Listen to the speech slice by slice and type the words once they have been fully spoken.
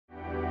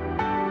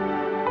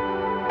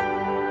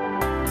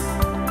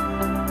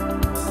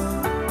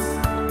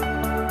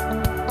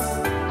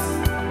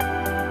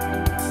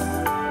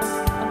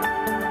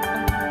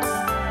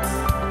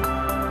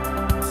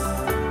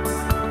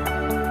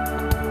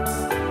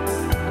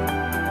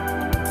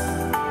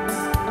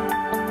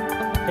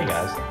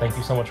Thank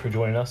you so much for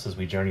joining us as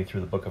we journey through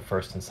the book of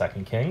 1st and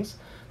 2nd Kings.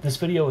 This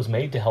video is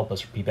made to help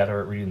us be better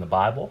at reading the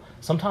Bible.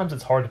 Sometimes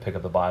it's hard to pick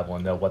up the Bible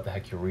and know what the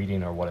heck you're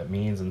reading or what it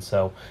means, and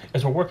so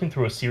as we're working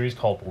through a series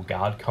called Will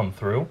God Come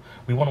Through,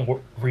 we want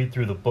to read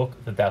through the book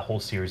that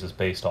whole series is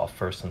based off,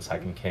 1st and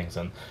 2nd Kings.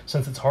 And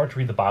since it's hard to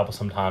read the Bible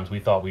sometimes,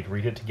 we thought we'd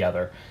read it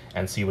together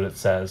and see what it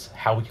says,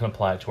 how we can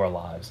apply it to our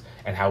lives,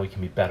 and how we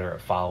can be better at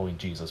following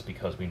Jesus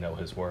because we know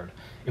his word.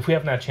 If we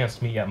haven't had a chance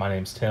to meet yet, my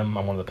name's Tim.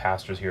 I'm one of the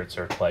pastors here at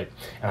Searchlight,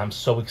 and I'm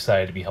so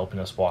excited to be helping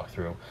us walk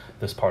through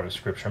this part of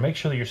Scripture. Make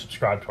sure that you're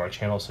subscribed to our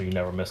channel so you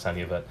never miss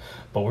any of it.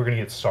 But we're going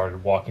to get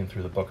started walking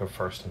through the book of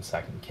 1st and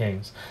 2nd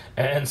Kings.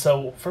 And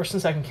so 1st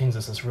and 2nd Kings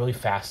is this really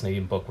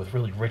fascinating book with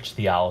really rich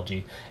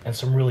theology and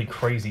some really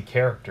crazy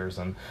characters.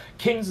 And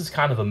Kings is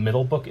kind of a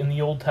middle book in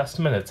the Old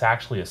Testament. It's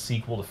actually a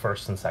sequel to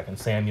 1st and 2nd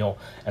Samuel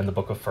and the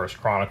book of 1st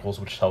Chronicles,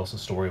 which tells the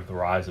story of the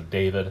rise of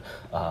David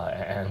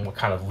and what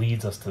kind of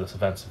leads us to this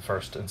events of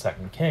 1st and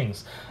 2nd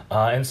Kings.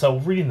 And so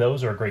reading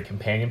those are a great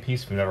companion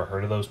piece. If you've never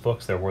heard of those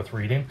books, they're worth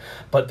reading.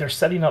 But they're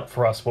setting up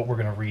for us what we're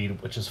going to read,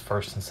 which is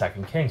 1st and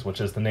 2nd Kings, which,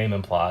 as the name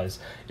implies,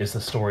 is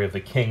the story of the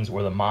kings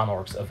or the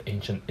monarchs of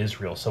ancient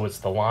Israel. So it's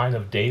the line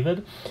of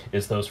David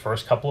is those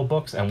first couple of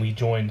books, and we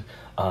joined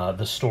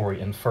the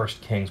story in 1st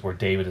Kings where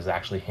David is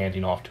actually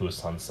handing off to his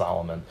son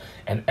Solomon.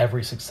 And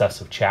every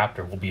successive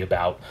chapter will be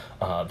about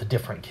the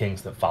different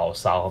kings that follow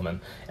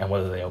Solomon and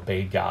whether they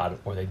obeyed God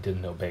or they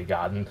didn't obey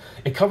God. And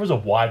it covers a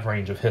wide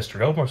range of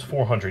history, almost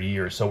 400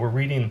 years. So we're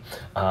reading,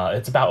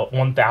 it's about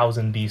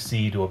 1000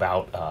 BC to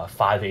about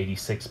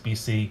 586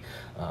 BC,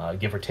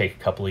 give or take a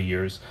couple of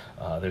years.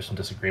 There's some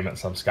disagreement,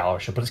 some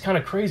scholarship, but it's kind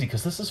of crazy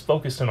because this is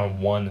focused in on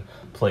one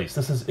place.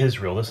 This is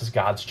Israel. This is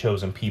God's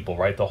chosen people,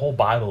 right? The whole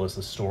Bible is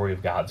the story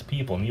of God's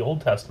people, and the Old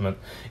Testament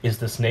is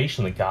this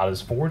nation that God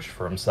has forged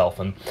for himself.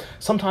 And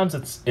sometimes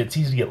it's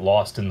easy to get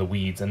lost in the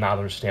weeds and not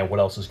understand what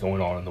else is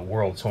going on in the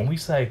world. So when we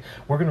say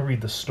we're going to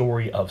read the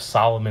story of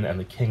Solomon and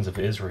the kings of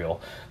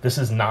Israel, this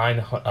is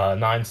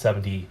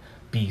 970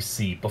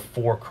 BC,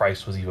 before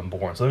Christ was even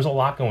born. So there's a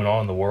lot going on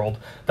in the world.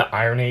 The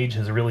Iron Age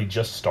has really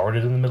just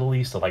started in the Middle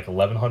East at like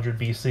 1100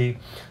 BC.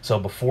 So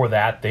before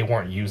that, they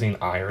weren't using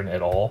iron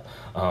at all.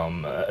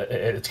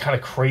 It's kind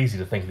of crazy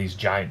to think of these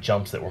giant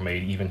jumps that were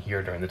made even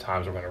here during the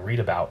times we're going to read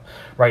about,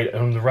 right?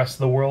 And the rest of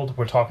the world,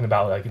 we're talking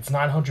about like it's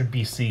 900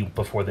 BC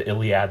before the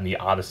Iliad and the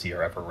Odyssey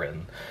are ever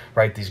written,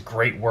 right? These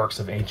great works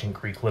of ancient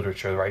Greek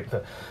literature, right?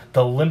 The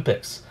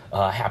Olympics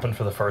happened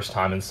for the first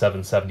time in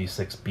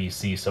 776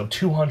 BC. So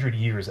 200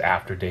 years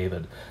after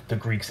David, the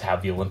Greeks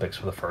have the Olympics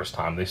for the first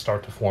time. They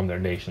start to form their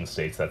nation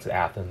states. That's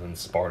Athens and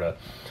Sparta,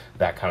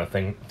 that kind of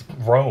thing.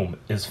 Rome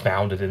is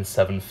founded in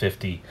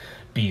 750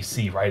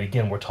 BC, right?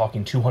 Again, we're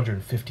talking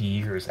 250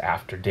 years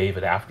after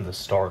David, after the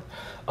start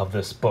of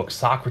this book.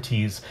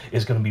 Socrates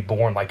is going to be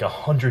born like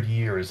 100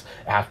 years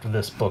after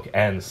this book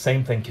ends.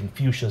 Same thing,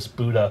 Confucius,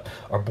 Buddha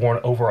are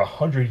born over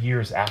 100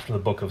 years after the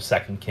book of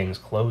 2nd Kings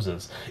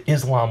closes.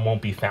 Islam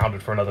won't be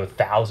founded for another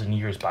 1,000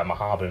 years by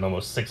Muhammad in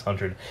almost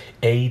 600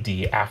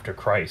 AD after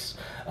Christ.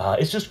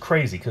 It's just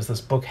crazy because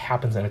this book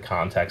happens in a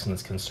context and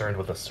it's concerned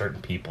with a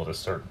certain people at a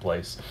certain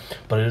place,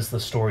 but it is the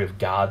story of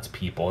God's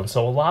people. And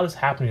so a lot is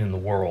happening in the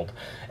world.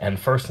 And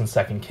 1st and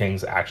 2nd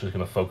Kings actually is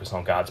going to focus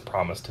on God's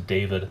promise to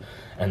David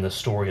and the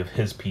story of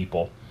his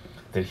people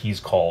that he's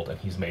called and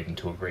he's made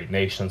into a great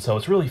nation. So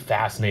it's really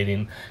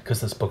fascinating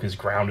because this book is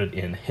grounded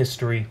in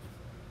history.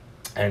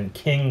 And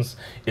Kings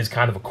is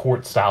kind of a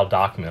court-style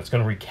document. It's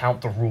going to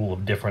recount the rule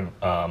of different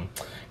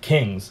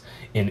kings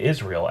in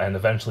Israel, and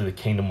eventually the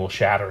kingdom will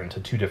shatter into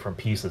two different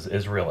pieces,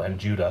 Israel and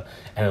Judah,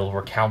 and it'll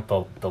recount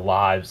the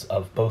lives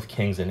of both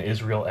kings in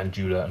Israel and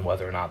Judah and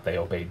whether or not they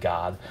obeyed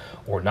God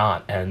or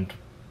not, and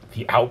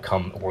the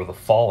outcome or the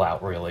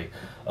fallout, really,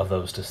 of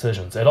those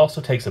decisions. It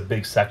also takes a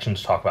big section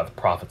to talk about the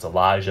prophets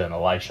Elijah and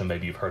Elisha.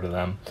 Maybe you've heard of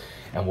them,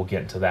 and we'll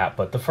get into that.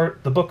 But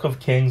the book of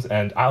Kings,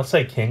 and I'll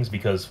say Kings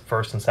because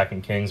 1st and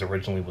 2nd Kings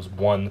originally was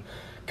one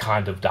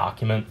kind of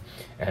document,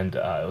 and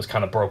it was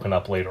kind of broken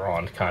up later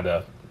on to kind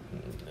of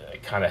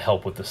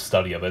help with the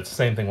study of it. It's the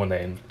same thing when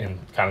they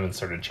kind of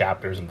inserted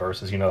chapters and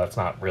verses. You know, that's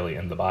not really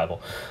in the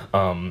Bible.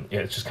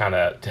 It's just kind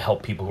of to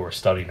help people who are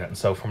studying it. And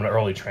so from an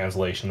early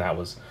translation, that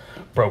was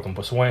broken.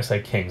 But so when I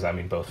say Kings, I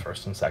mean both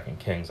 1st and 2nd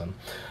Kings. And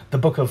the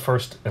book of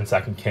 1st and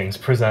 2nd Kings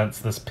presents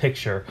this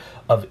picture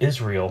of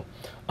Israel,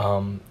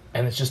 and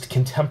it's just a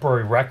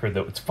contemporary record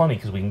that it's funny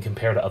because we can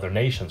compare to other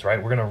nations,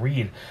 right? We're going to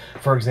read,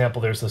 for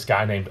example, there's this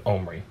guy named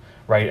Omri,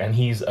 right? And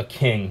he's a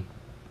king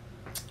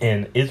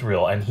in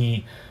Israel, and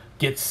he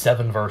gets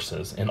 7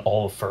 verses in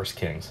all of 1st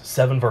Kings.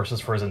 7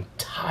 verses for his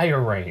entire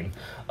reign.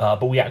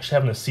 But we actually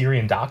have an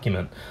Assyrian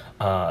document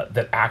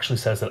that actually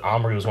says that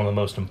Omri was one of the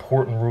most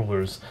important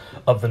rulers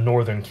of the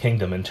northern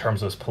kingdom in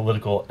terms of his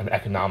political and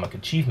economic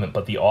achievement.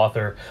 But the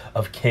author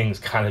of Kings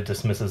kind of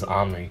dismisses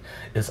Omri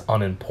as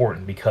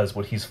unimportant because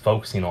what he's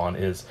focusing on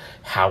is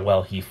how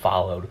well he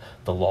followed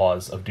the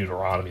laws of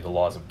Deuteronomy, the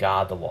laws of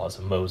God, the laws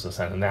of Moses.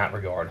 And in that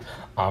regard,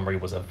 Omri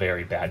was a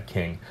very bad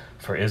king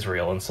for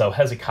Israel. And so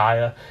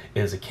Hezekiah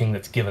is a king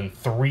that's given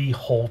 3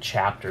 whole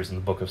chapters in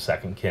the book of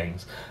 2nd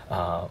Kings.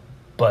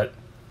 But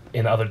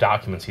in other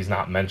documents, he's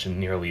not mentioned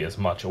nearly as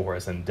much or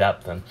as in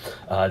depth. And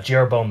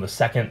Jeroboam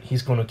II,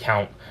 he's going to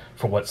count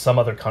for what some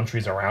other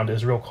countries around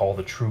Israel call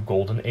the true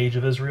golden age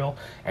of Israel,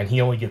 and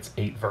he only gets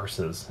 8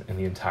 verses in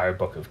the entire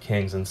book of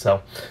Kings. And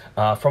so,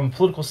 from a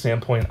political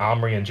standpoint,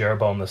 Omri and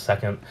Jeroboam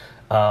II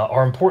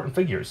are important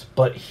figures.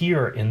 But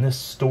here in this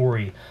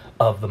story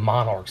of the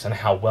monarchs and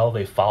how well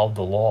they followed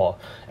the law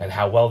and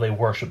how well they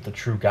worshiped the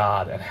true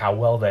God and how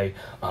well they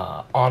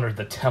honored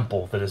the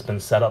temple that has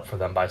been set up for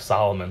them by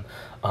Solomon,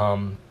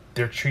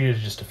 they're treated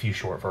as just a few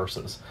short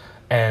verses.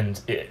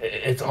 And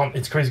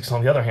it's crazy because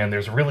on the other hand,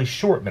 there's really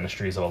short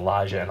ministries of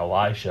Elijah and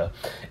Elisha,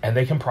 and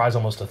they comprise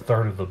almost a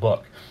third of the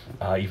book,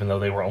 even though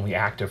they were only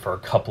active for a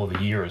couple of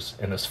years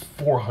in this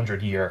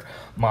 400-year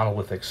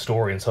monolithic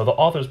story. And so the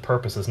author's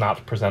purpose is not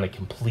to present a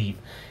complete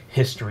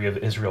history of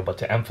Israel, but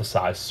to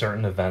emphasize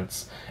certain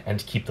events and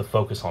to keep the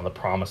focus on the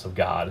promise of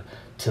God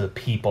to the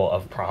people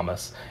of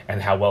promise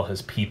and how well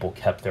his people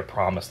kept their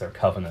promise, their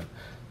covenant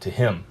to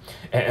him.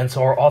 And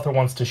so our author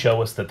wants to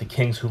show us that the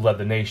kings who led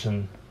the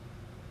nation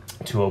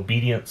to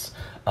obedience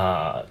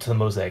to the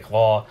Mosaic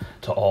law,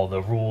 to all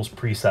the rules,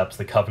 precepts,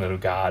 the covenant of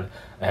God,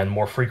 and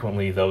more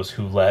frequently those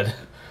who led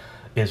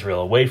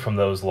Israel away from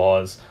those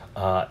laws,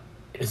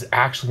 is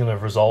actually going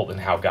to result in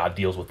how God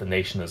deals with the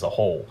nation as a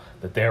whole,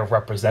 that they're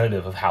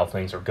representative of how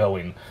things are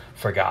going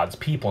for God's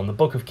people. In the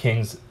book of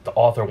Kings, the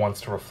author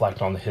wants to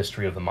reflect on the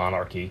history of the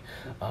monarchy.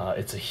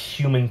 It's a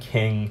human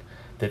king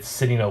that's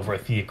sitting over a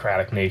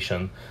theocratic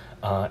nation.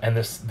 And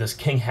this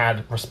king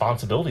had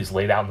responsibilities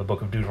laid out in the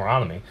book of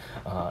Deuteronomy.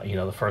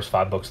 The first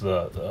 5 books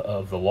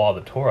of the law,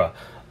 the Torah,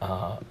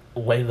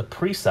 lay the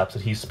precepts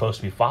that he's supposed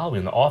to be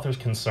following. The author's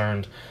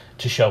concerned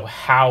to show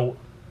how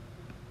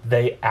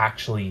they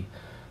actually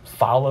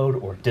followed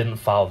or didn't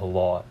follow the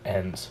law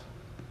and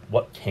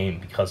what came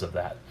because of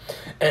that.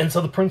 And so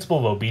the principle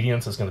of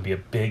obedience is going to be a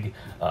big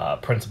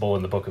principle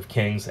in the book of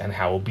Kings, and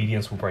how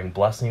obedience will bring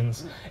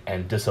blessings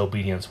and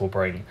disobedience will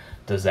bring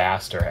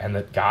disaster, and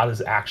that God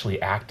is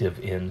actually active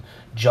in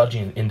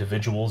judging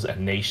individuals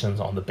and nations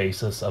on the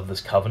basis of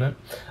this covenant.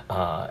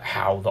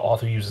 How the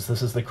author uses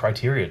this as the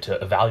criteria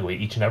to evaluate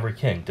each and every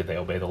king. Did they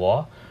obey the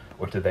law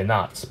or did they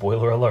not?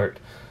 Spoiler alert,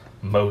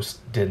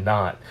 most did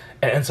not.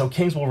 And so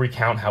Kings will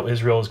recount how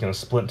Israel is going to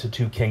split into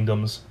 2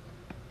 kingdoms.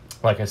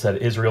 Like I said,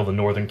 Israel, the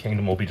northern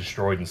kingdom, will be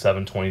destroyed in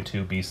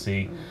 722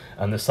 BC,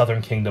 and the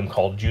southern kingdom,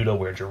 called Judah,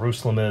 where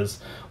Jerusalem is,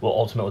 will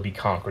ultimately be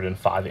conquered in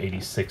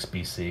 586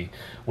 BC,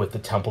 with the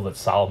temple that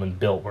Solomon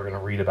built. We're going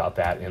to read about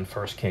that in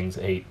 1 Kings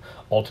 8,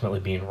 ultimately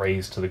being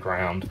razed to the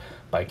ground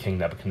by King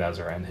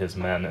Nebuchadnezzar and his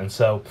men. And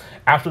so,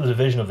 after the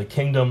division of the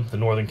kingdom, the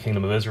northern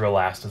kingdom of Israel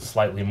lasted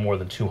slightly more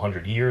than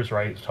 200 years,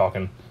 right?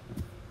 Talking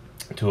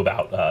to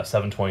about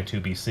 722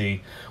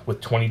 BC,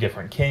 with 20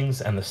 different kings,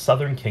 and the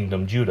southern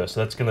kingdom, Judah. So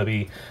that's going to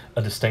be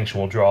a distinction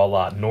we'll draw a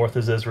lot. North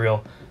is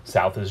Israel,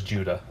 south is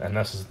Judah, and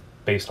this is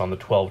based on the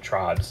 12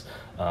 tribes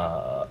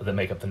that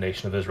make up the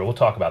nation of Israel. We'll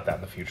talk about that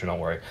in the future, don't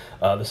worry.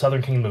 The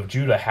southern kingdom of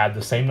Judah had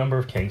the same number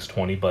of kings,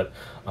 20, but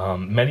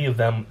many of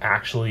them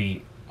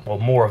actually, well,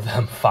 more of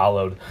them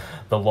followed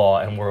the law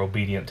and were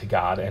obedient to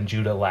God, and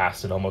Judah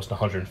lasted almost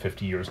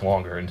 150 years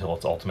longer until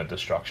its ultimate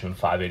destruction in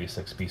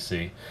 586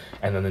 BC,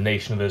 and then the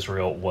nation of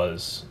Israel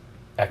was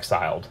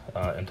exiled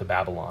into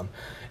Babylon.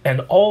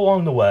 And all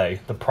along the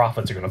way, the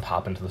prophets are going to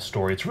pop into the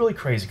story. It's really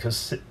crazy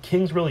because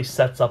Kings really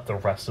sets up the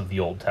rest of the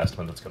Old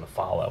Testament that's going to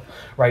follow,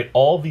 right?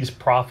 All these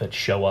prophets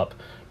show up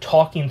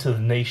talking to the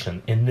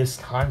nation in this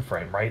time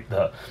frame, right?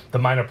 The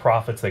minor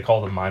prophets, they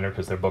call them minor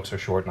because their books are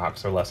short, not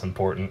because they're less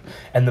important.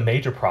 And the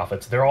major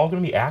prophets, they're all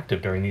going to be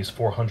active during these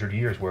 400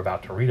 years we're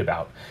about to read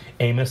about.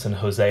 Amos and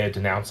Hosea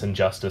denounce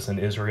injustice in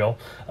Israel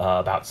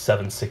about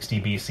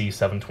 760 BC,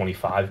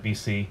 725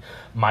 BC.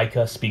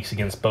 Micah speaks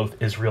against both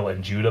Israel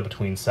and Judah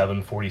between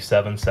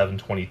 747,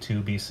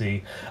 722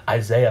 BC.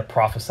 Isaiah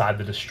prophesied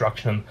the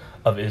destruction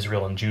of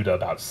Israel and Judah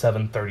about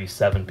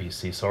 737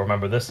 BC. So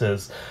remember, this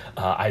is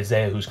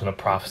Isaiah who's going to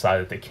prophesy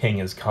that the king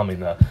is coming,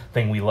 the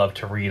thing we love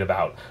to read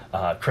about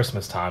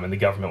Christmas time, and the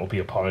government will be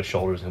upon his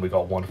shoulders, and we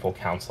call Wonderful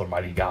Counselor,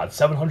 Mighty God.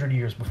 700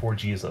 years before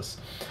Jesus,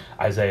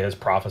 Isaiah is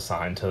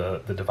prophesying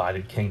to the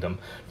divided kingdom.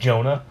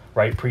 Jonah,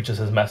 right, preaches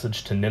his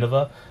message to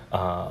Nineveh,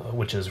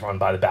 which is run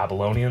by the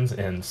Babylonians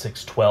in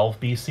 612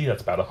 BC.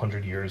 That's about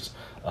 100 years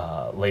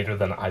later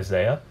than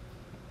Isaiah.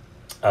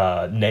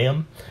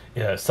 Nahum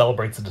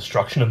celebrates the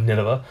destruction of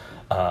Nineveh,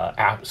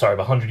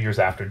 100 years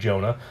after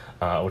Jonah,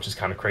 which is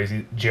kind of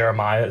crazy.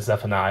 Jeremiah,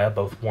 Zephaniah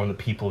both warn the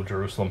people of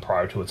Jerusalem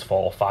prior to its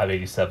fall,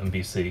 587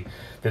 BC,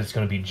 that it's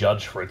going to be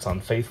judged for its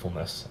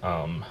unfaithfulness.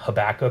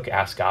 Habakkuk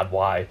asks God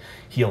why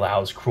he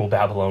allows cruel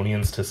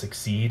Babylonians to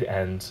succeed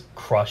and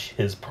crush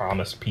his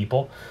promised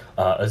people.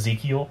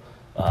 Ezekiel,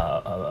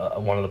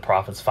 one of the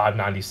prophets,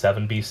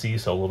 597 BC,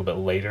 so a little bit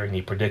later, and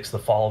he predicts the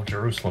fall of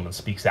Jerusalem and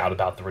speaks out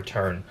about the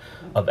return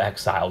of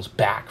exiles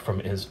back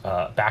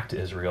to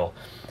Israel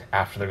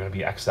after they're going to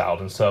be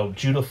exiled. And so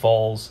Judah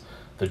falls,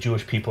 the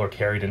Jewish people are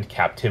carried into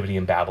captivity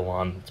in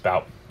Babylon. It's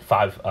about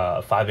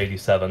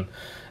 587,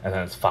 and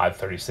then it's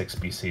 536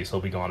 BC, so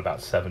we'll be gone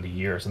about 70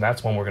 years. And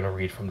that's when we're going to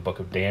read from the book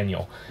of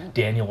Daniel.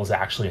 Daniel was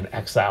actually in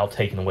exile,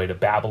 taken away to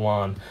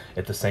Babylon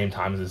at the same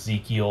time as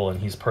Ezekiel, and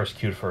he's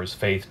persecuted for his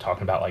faith,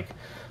 talking about like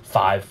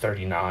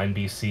 539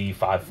 BC,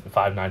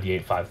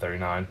 598,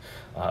 539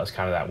 is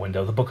kind of that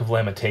window. The Book of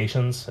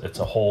Lamentations, it's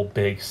a whole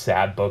big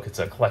sad book. It's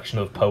a collection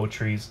of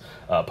poetry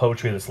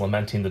that's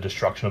lamenting the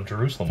destruction of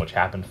Jerusalem, which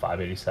happened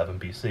 587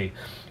 BC.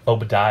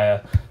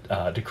 Obadiah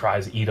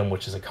decries Edom,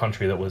 which is a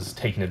country that was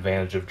taking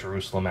advantage of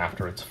Jerusalem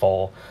after its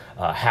fall.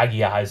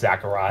 Haggai,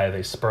 Zechariah,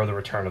 they spur the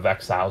return of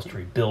exiles to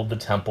rebuild the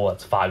temple.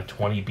 That's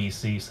 520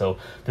 BC. So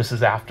this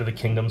is after the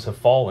kingdoms have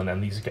fallen,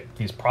 and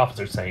these prophets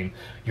are saying,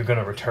 you're going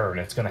to return.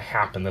 It's going to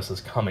happen. This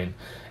is coming.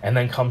 And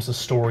then comes the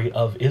story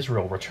of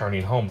Israel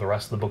returning home. The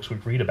rest of the books we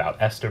read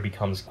about. Esther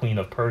becomes queen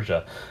of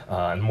Persia,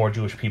 and more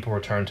Jewish people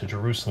return to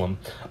Jerusalem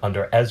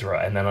under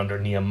Ezra, and then under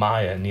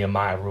Nehemiah.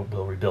 Nehemiah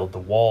will rebuild the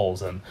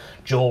walls, and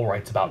Joel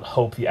writes about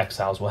hope the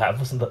exiles will have.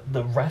 Listen,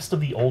 the rest of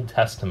the Old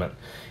Testament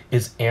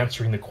is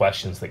answering the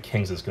questions that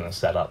Kings is going to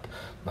set up.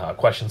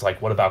 Questions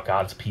like, what about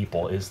God's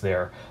people? Is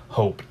there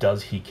hope?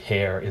 Does he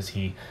care? Is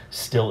he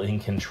still in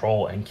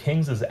control? And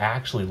Kings is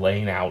actually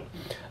laying out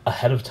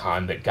ahead of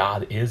time that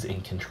God is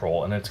in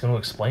control, and it's going to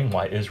explain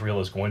why Israel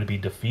is going to be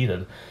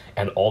defeated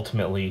and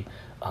ultimately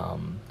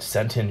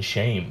sent in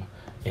shame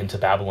into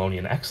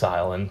Babylonian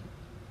exile. And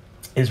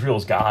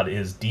Israel's God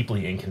is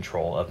deeply in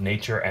control of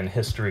nature and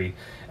history.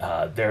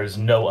 There is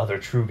no other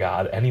true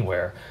God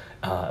anywhere,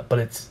 but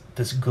it's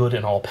this good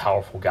and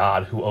all-powerful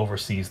God who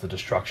oversees the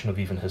destruction of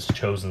even his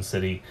chosen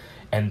city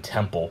and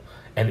temple,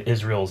 and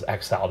Israel's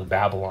exile to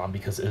Babylon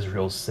because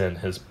Israel's sin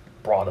has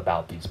brought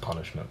about these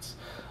punishments.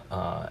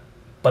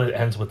 But it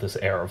ends with this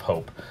air of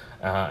hope.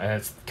 And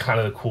it's kind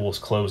of the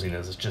coolest closing,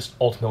 is it's just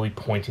ultimately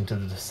pointing to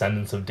the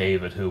descendants of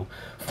David, who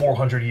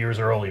 400 years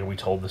earlier we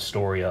told the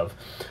story of,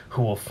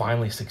 who will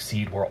finally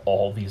succeed where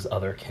all these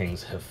other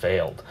kings have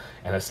failed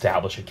and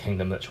establish a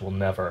kingdom that will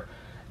never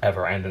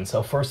ever end. And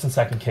so First and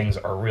Second Kings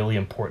are really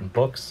important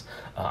books.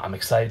 I'm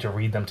excited to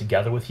read them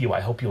together with you. I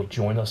hope you'll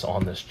join us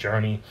on this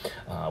journey.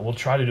 We'll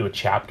try to do a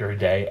chapter a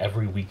day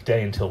every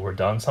weekday until we're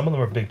done. Some of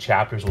them are big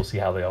chapters. We'll see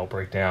how they all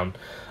break down.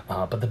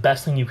 But the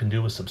best thing you can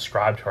do is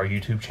subscribe to our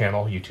YouTube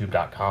channel,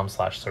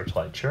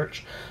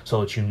 youtube.com/searchlightchurch,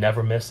 so that you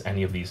never miss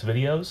any of these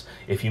videos.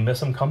 If you miss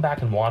them, come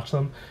back and watch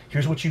them.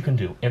 Here's what you can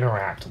do.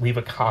 Interact. Leave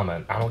a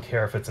comment. I don't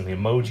care if it's an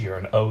emoji or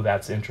an "oh,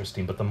 that's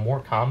interesting," but the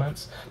more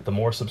comments, the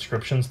more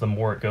subscriptions, the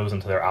more it goes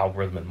into their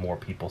algorithm and more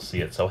people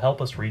see it. So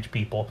help us reach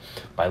people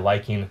by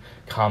liking,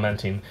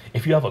 commenting.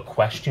 If you have a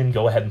question,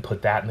 go ahead and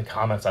put that in the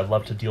comments. I'd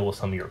love to deal with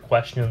some of your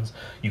questions.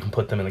 You can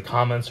put them in the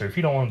comments, or if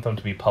you don't want them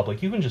to be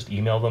public, you can just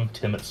email them,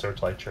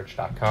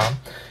 tim@searchlightchurch.com.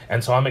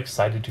 And so I'm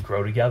excited to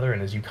grow together.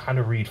 And as you kind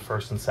of read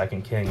First and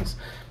Second Kings,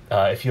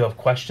 if you have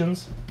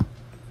questions,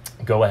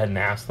 go ahead and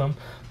ask them.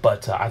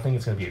 But I think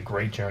it's going to be a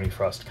great journey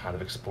for us to kind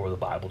of explore the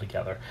Bible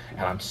together. And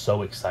I'm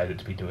so excited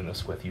to be doing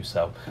this with you.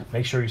 So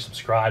make sure you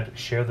subscribe,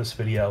 share this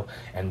video,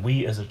 and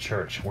we as a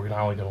church, we're not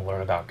only going to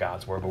learn about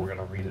God's Word, but we're going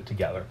to read it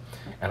together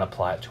and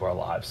apply it to our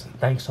lives.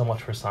 Thanks so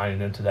much for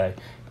signing in today.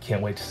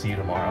 Can't wait to see you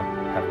tomorrow.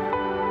 Have a